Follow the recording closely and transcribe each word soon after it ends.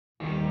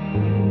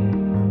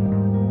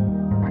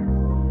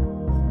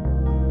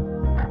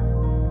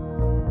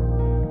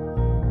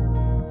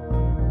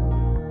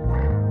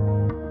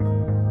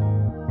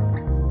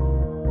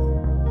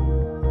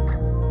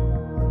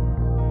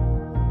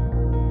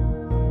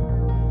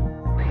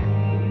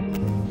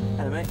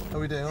mate. How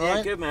are we doing, all Yeah,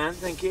 right? good, man.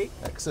 Thank you.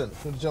 Excellent.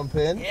 Want to jump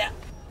in? Yeah.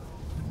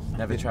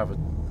 Never travelled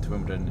to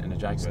Wimbledon in a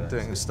Jaguar.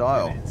 Doing it in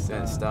style. It's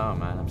in style,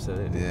 man,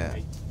 absolutely. Yeah.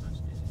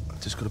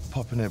 Just got to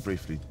pop in there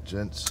briefly,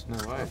 gents. No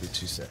worries. That'll be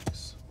 2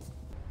 seconds.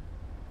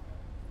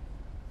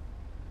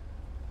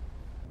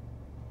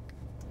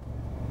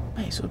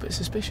 Mate, it's all a bit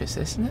suspicious,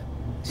 isn't it?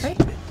 Hey.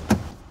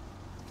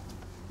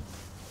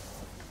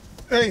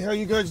 Hey, how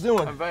you guys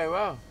doing? I'm very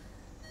well.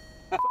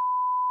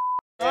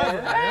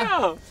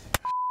 Wow.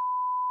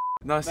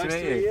 Nice to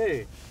meet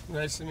you.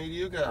 Nice to meet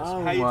you guys.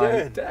 Oh, How you my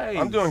doing? days.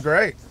 I'm doing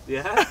great.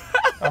 Yeah.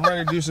 I'm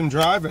ready to do some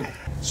driving.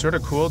 Sort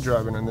of cool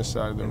driving on this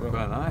side of the road.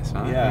 Quite nice,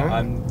 man. Yeah,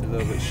 I'm a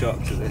little bit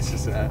shocked that this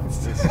is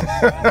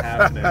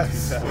happening.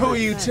 Who are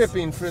you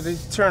tipping for the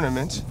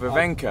tournament?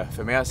 Vavenka,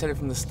 for me, I said it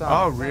from the start.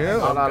 Oh,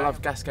 really? I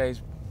love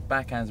Gasquet's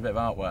backhand's a bit of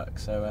artwork,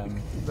 so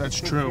That's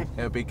true.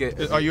 it'll be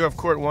good. Oh, you have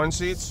court 1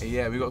 seats?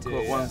 Yeah, we got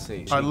court 1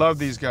 seat. I love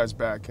these guys'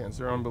 backhands.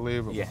 They're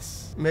unbelievable.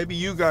 Yes. Maybe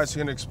you guys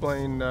can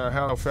explain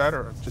how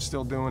Federer is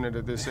still doing it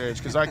at this age,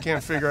 because I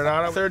can't figure it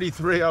out. At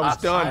 33, I was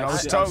done. I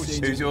was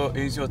toast. Who's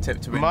your tip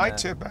to win? My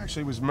tip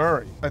actually was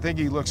Murray. I think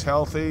he looks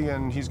healthy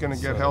and he's going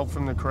to get help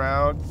from the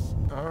crowd.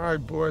 All right,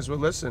 boys. Well,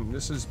 listen,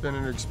 this has been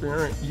an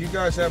experience. You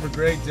guys have a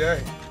great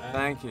day.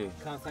 Thank you.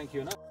 Can't thank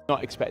you enough.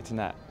 Not expecting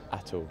that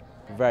at all.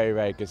 Very,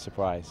 very good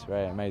surprise.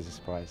 Very amazing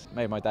surprise.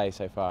 Made my day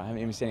so far. I haven't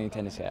even seen any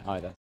tennis yet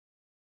either.